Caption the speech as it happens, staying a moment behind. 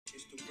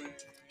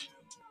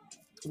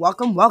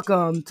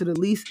Welcome to the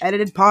least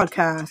edited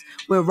podcast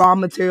where raw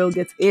material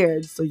gets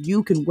aired so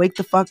you can wake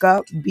the fuck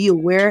up, be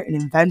aware, and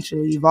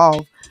eventually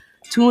evolve.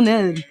 Tune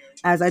in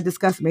as I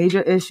discuss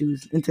major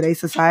issues in today's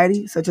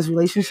society, such as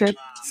relationship,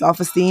 self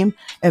esteem,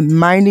 and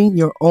minding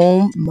your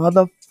own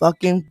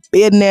motherfucking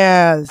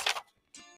business.